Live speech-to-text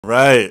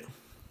Right.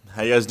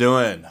 How you guys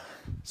doing?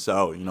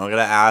 So, I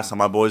gotta ask how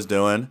my boys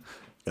doing.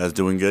 You guys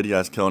doing good? You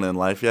guys killing it in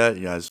life yet?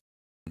 You guys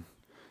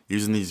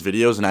using these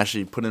videos and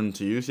actually putting them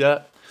to use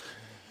yet?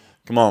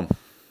 Come on.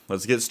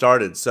 Let's get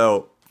started.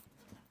 So,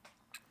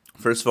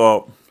 first of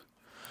all,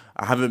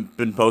 I haven't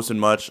been posting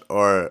much,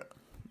 or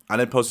I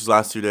didn't post these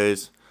last 2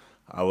 days.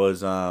 I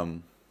was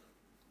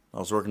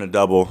working a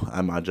double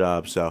at my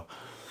job, so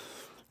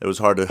it was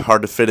hard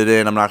to fit it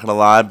in. I'm not gonna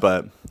lie,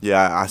 but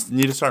yeah, I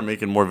need to start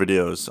making more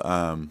videos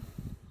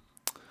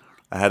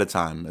ahead of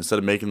time instead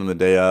of making them the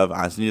day of.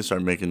 I just need to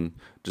start making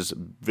just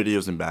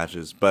videos in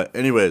batches. But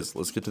anyways,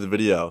 let's get to the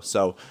video.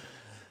 So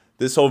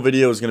this whole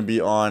video is gonna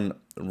be on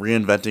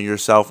reinventing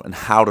yourself and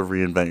how to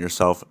reinvent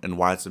yourself and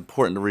why it's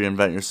important to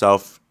reinvent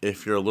yourself.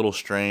 If you're a little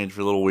strange, if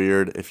you're a little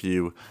weird, if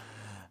you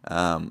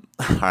all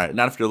right,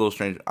 not if you're a little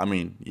strange. I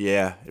mean,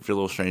 yeah, if you're a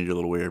little strange, you're a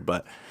little weird,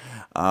 but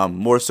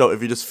more so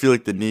if you just feel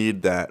like the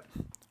need that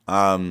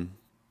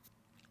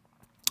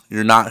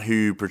you're not who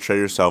you portray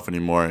yourself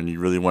anymore and you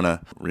really want to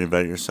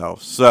reinvent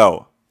yourself.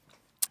 So,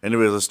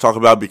 anyways, let's talk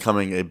about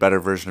becoming a better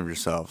version of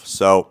yourself.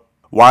 So,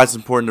 why it's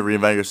important to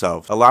reinvent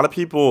yourself. A lot of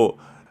people,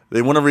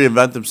 they want to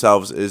reinvent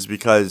themselves is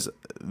because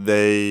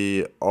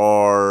they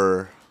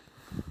are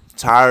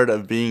tired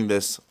of being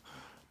this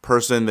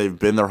person they've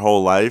been their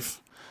whole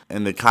life,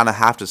 and they kind of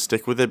have to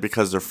stick with it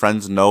because their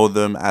friends know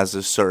them as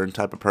this certain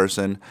type of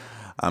person.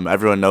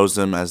 Everyone knows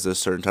them as this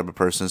certain type of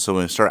person. So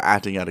when they start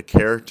acting out of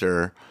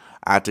character,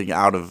 acting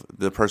out of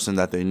the person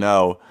that they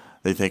know,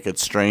 they think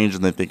it's strange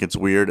and they think it's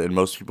weird. And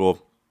most people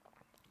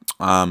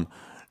don't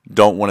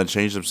want to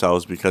change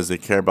themselves because they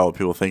care about what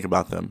people think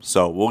about them.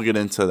 So we'll get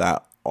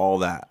into all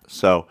that.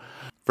 So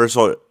first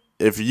of all,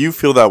 if you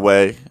feel that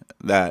way,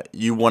 that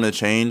you want to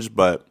change,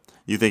 but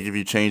you think if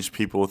you change,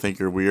 people will think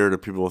you're weird, or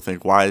people will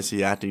think, why is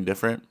he acting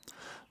different?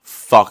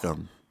 Fuck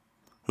them.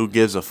 Who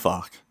gives a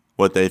fuck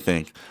what they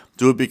think?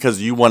 Do it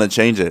because you want to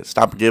change it.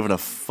 Stop giving a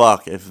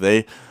fuck if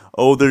they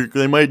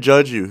might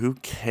judge you. Who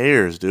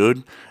cares,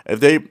 dude?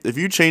 If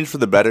you change for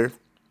the better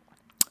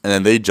and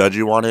then they judge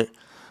you on it,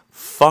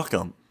 fuck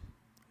them.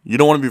 You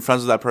don't want to be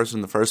friends with that person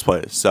in the first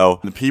place. So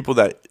the people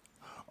that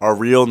are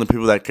real and the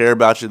people that care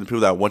about you, the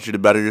people that want you to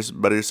better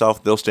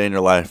yourself, they'll stay in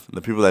your life.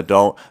 The people that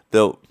don't,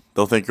 they'll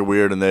think you're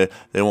weird and they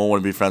won't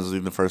want to be friends with you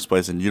in the first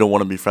place, and you don't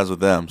want to be friends with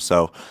them.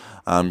 So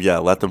yeah,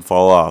 let them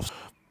fall off.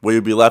 What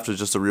you'll be left with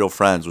just the real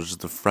friends, which is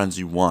the friends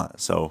you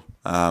want. So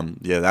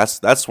yeah,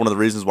 that's one of the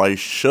reasons why you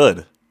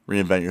should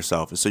reinvent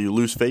yourself, is so you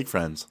lose fake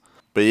friends.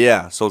 But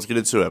yeah, so let's get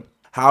into it.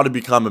 How to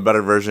become a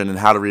better version and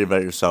how to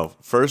reinvent yourself.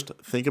 First,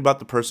 think about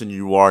the person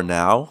you are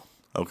now,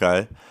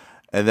 okay?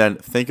 And then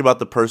think about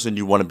the person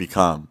you want to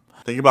become.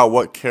 Think about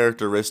what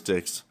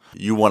characteristics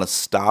you want to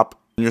stop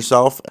in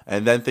yourself,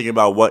 and then think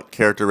about what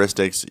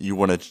characteristics you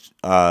want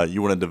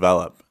to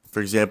develop.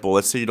 For example,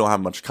 let's say you don't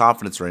have much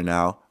confidence right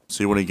now,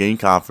 so you want to gain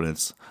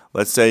confidence.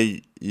 Let's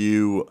say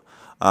you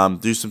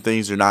do some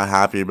things you're not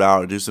happy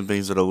about, or do some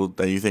things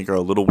that you think are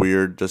a little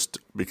weird just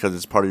because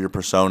it's part of your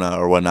persona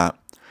or whatnot.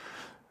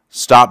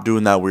 Stop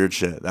doing that weird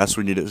shit. That's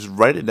what you need to do. Just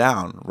write it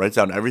down. Write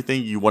down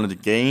everything you wanted to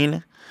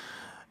gain,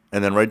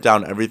 and then write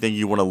down everything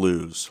you want to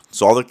lose.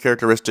 So all the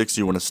characteristics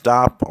you want to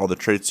stop, all the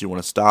traits you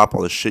want to stop,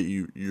 all the shit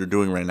you're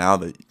doing right now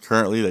that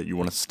you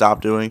want to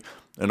stop doing,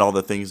 and all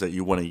the things that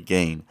you want to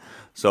gain.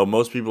 So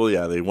most people,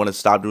 yeah, they want to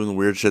stop doing the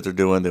weird shit they're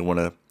doing. They want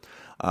to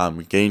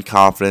gain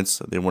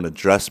confidence. They want to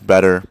dress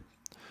better.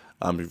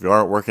 If you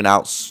aren't working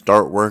out,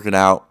 start working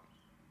out.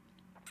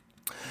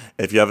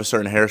 If you have a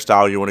certain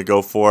hairstyle you want to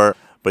go for,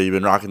 but you've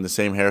been rocking the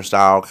same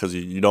hairstyle because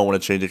you don't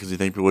want to change it because you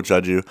think people will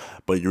judge you,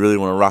 but you really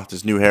want to rock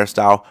this new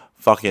hairstyle,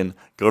 fucking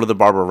go to the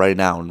barber right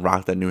now and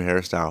rock that new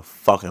hairstyle.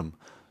 Fuck him.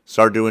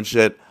 Start doing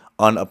shit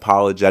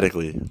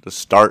unapologetically. Just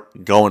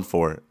start going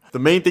for it. The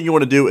main thing you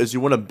want to do is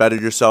you want to better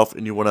yourself,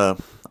 and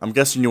I'm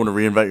guessing you want to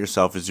reinvent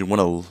yourself, is you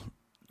want to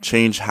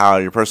change how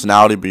your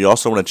personality, but you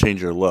also want to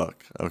change your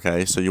look,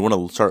 okay? So you want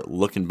to start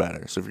looking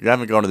better. So if you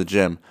haven't gone to the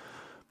gym,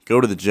 go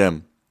to the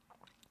gym.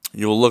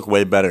 You will look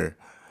way better.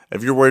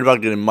 If you're worried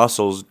about getting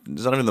muscles,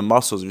 it's not even the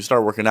muscles. If you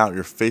start working out,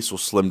 your face will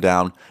slim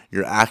down,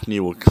 your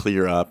acne will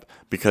clear up,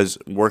 because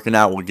working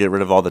out will get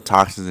rid of all the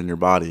toxins in your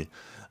body.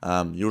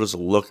 You'll just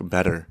look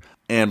better.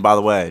 And by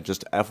the way,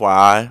 just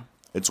FYI,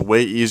 it's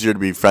way easier to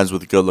be friends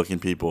with good-looking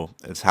people.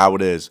 It's how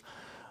it is.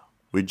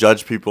 We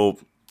judge people,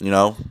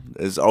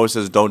 it always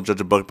says don't judge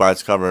a book by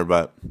its cover,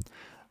 but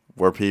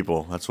we're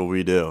people. That's what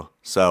we do.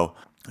 So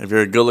if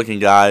you're a good-looking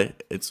guy,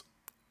 it's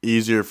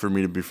easier for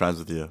me to be friends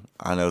with you.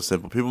 I know,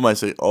 simple. People might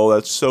say, oh,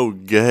 that's so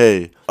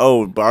gay.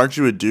 Oh, but aren't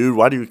you a dude?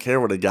 Why do you care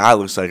what a guy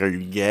looks like? Are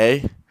you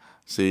gay?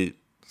 See,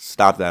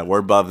 stop that. We're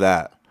above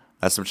that.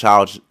 That's some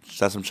childish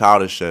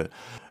shit.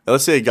 Now,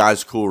 let's say a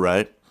guy's cool,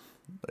 right?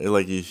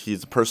 Like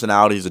he's a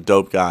personality, he's a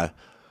dope guy.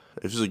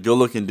 If he's a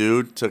good-looking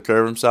dude, took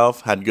care of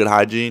himself, had good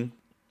hygiene,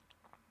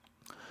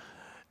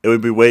 it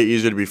would be way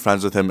easier to be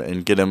friends with him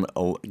and get him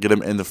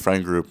in the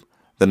friend group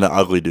than the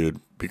ugly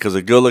dude. Because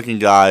a good-looking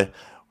guy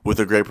with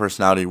a great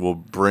personality will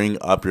bring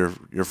up your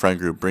friend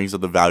group, brings up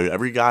the value.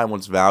 Every guy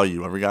wants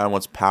value. Every guy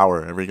wants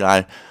power. Every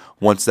guy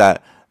wants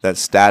that that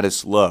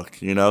status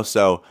look, you know?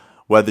 So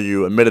whether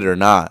you admit it or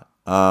not,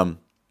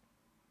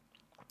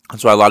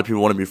 that's why a lot of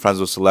people want to be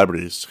friends with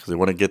celebrities, because they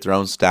want to get their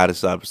own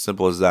status up.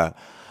 Simple as that.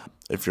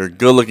 If you're a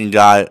good-looking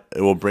guy,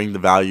 it will bring the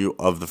value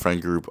of the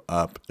friend group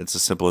up. It's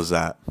as simple as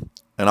that.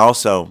 And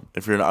also,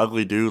 if you're an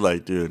ugly dude,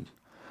 like, dude,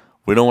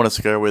 we don't want to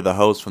scare away the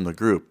hoes from the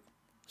group.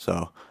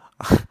 So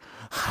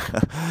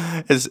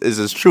it's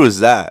as true as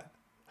that.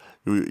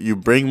 You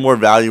bring more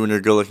value when you're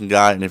a good-looking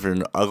guy, and if you're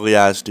an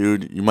ugly-ass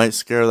dude, you might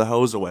scare the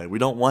hoes away. We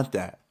don't want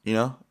that, you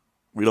know?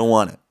 We don't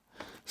want it.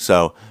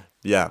 So,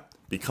 yeah.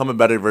 Become a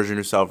better version of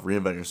yourself.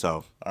 Reinvent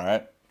yourself. All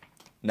right.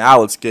 Now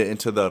let's get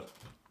into the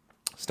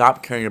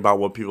stop caring about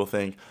what people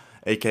think,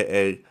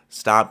 aka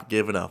stop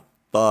giving a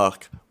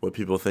fuck what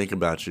people think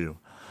about you.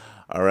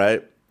 All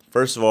right.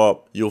 First of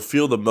all, you'll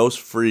feel the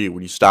most free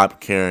when you stop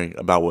caring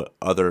about what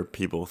other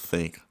people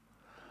think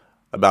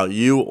about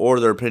you or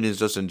their opinions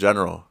just in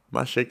general. Am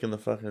I shaking the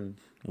fucking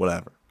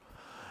whatever?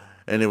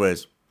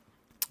 Anyways,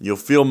 you'll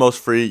feel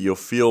most free. You'll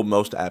feel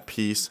most at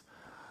peace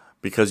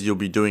because you'll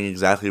be doing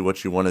exactly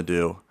what you want to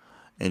do.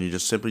 And you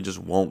just simply just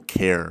won't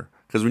care.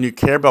 Because when you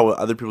care about what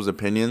other people's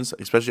opinions,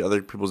 especially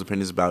other people's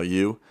opinions about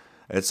you,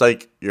 it's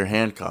like you're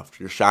handcuffed,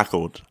 you're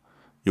shackled.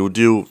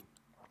 You'll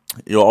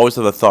always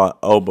have the thought,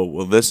 oh, but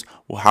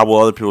how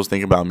will other people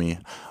think about me?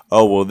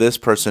 Oh, will this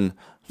person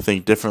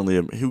think differently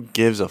of me? Who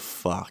gives a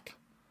fuck?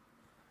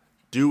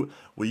 Will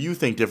you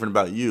think different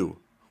about you?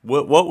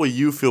 What will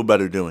you feel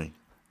better doing?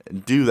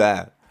 And do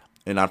that.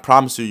 And I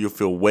promise you'll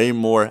feel way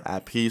more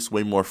at peace,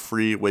 way more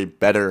free, way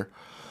better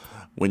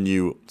when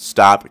you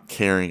stop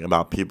caring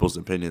about people's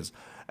opinions.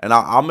 And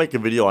I'll make a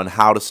video on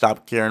how to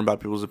stop caring about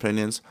people's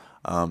opinions.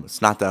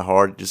 It's not that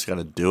hard. You just got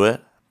to do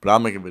it. But I'll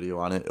make a video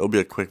on it. It'll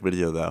be a quick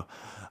video, though.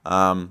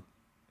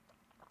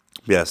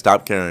 Yeah,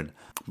 stop caring.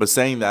 But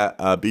saying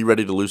that, be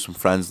ready to lose some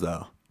friends,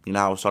 though. You know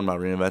how I was talking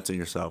about reinventing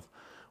yourself.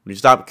 When you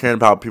stop caring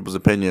about people's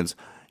opinions,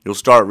 you'll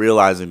start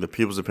realizing the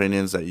people's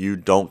opinions that you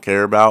don't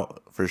care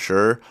about, for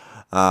sure.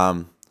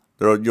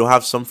 You'll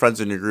have some friends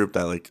in your group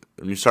that, like,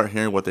 when you start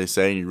hearing what they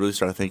say and you really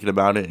start thinking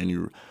about it and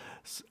you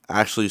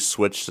actually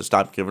switch to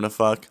stop giving a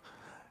fuck,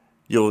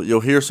 you'll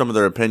hear some of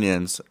their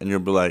opinions and you'll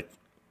be like,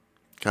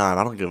 God,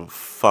 I don't give a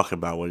fuck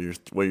about what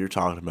you're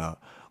talking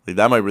about. Like,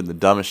 that might be the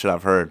dumbest shit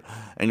I've heard.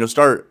 And you'll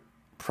start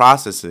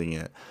processing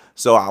it.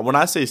 So when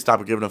I say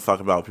stop giving a fuck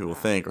about what people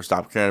think or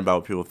stop caring about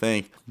what people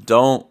think,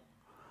 don't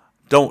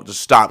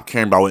just stop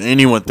caring about what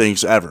anyone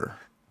thinks ever.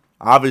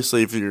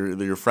 Obviously, if you're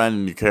your friend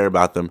and you care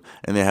about them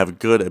and they have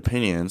good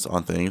opinions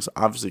on things,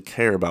 obviously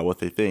care about what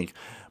they think.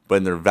 But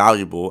when they're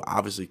valuable,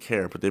 obviously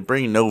care. But they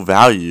bring no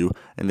value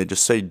and they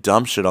just say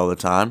dumb shit all the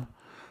time.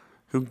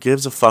 Who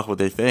gives a fuck what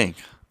they think?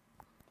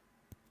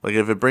 Like,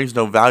 if it brings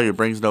no value, it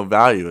brings no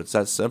value. It's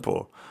that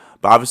simple.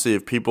 But obviously,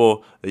 if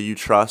people that you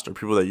trust or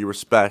people that you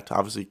respect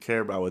obviously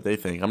care about what they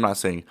think, I'm not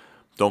saying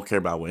don't care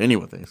about what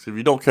anyone thinks. If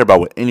you don't care about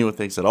what anyone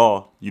thinks at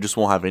all, you just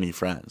won't have any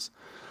friends.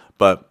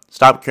 But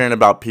stop caring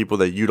about people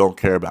that you don't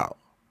care about.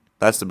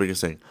 That's the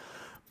biggest thing.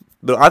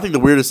 I think the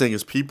weirdest thing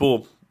is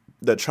people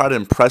that try to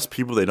impress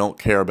people they don't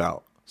care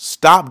about.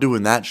 Stop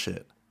doing that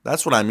shit.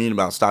 That's what I mean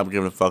about stop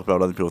giving a fuck about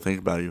what other people think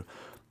about you.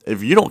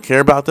 If you don't care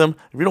about them,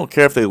 if you don't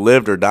care if they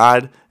lived or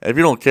died, if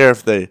you don't care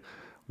if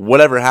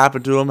whatever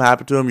happened to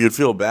them, you'd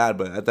feel bad.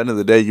 But at the end of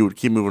the day, you would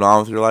keep moving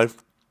on with your life.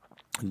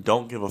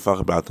 Don't give a fuck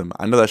about them.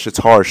 I know that shit's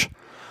harsh,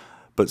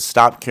 but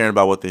stop caring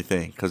about what they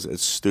think because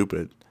it's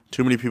stupid.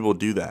 Too many people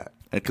do that.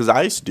 Because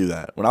I used to do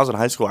that. When I was in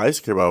high school, I used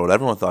to care about what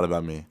everyone thought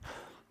about me.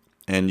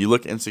 And you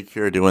look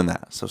insecure doing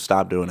that. So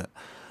stop doing it.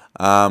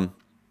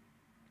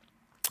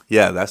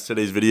 Yeah, that's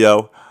today's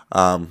video.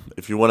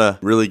 If you want to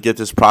really get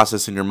this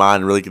process in your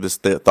mind, really get this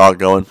thought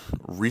going,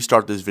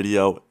 restart this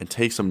video and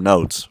take some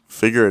notes.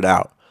 Figure it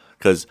out.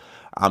 Because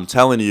I'm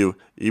telling you,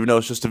 even though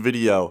it's just a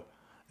video,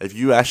 if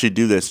you actually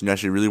do this and you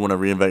actually really want to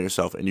reinvent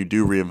yourself and you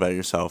do reinvent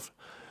yourself,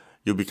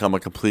 you'll become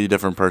a completely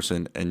different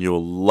person and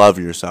you'll love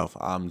yourself.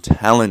 I'm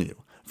telling you.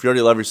 If you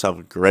already love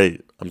yourself,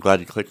 great. I'm glad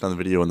you clicked on the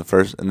video in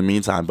the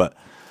meantime. But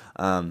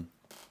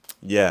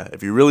yeah,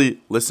 if you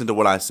really listen to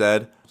what I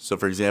said, so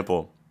for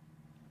example,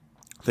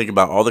 think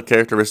about all the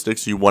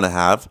characteristics you want to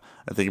have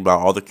and think about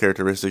all the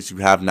characteristics you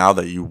have now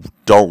that you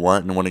don't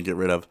want and want to get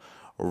rid of.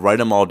 Write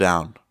them all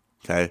down,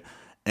 okay?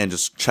 And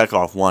just check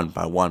off one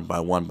by one by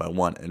one by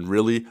one and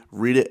really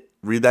read it.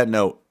 Read that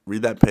note,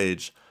 read that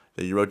page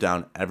that you wrote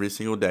down every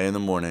single day in the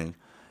morning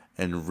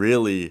and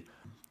really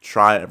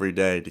try every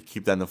day to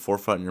keep that in the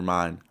forefront in your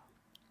mind.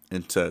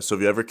 So if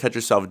you ever catch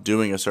yourself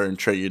doing a certain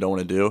trait you don't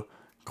want to do,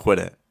 quit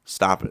it.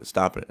 Stop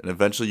it. And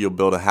eventually you'll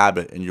build a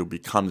habit and you'll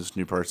become this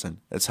new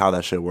person. That's how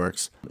that shit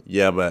works.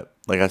 Yeah, but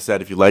like I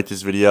said, if you like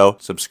this video,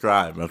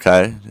 subscribe,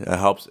 okay?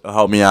 It'll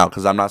help me out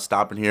because I'm not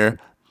stopping here.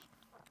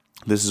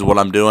 This is what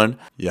I'm doing.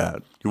 Yeah,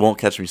 you won't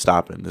catch me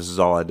stopping. This is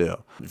all I do.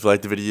 If you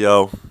like the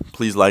video,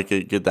 please like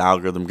it. Get the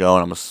algorithm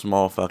going. I'm a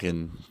small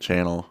fucking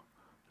channel.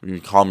 You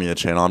can call me a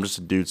channel. I'm just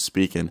a dude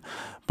speaking.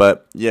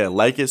 But yeah,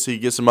 like it so you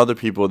get some other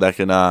people that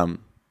can,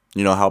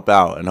 help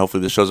out. And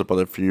hopefully this shows up on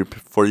their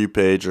For You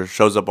page or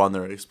shows up on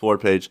their Explore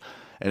page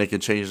and it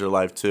can change their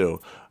life too.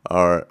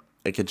 Or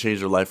it can change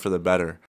their life for the better.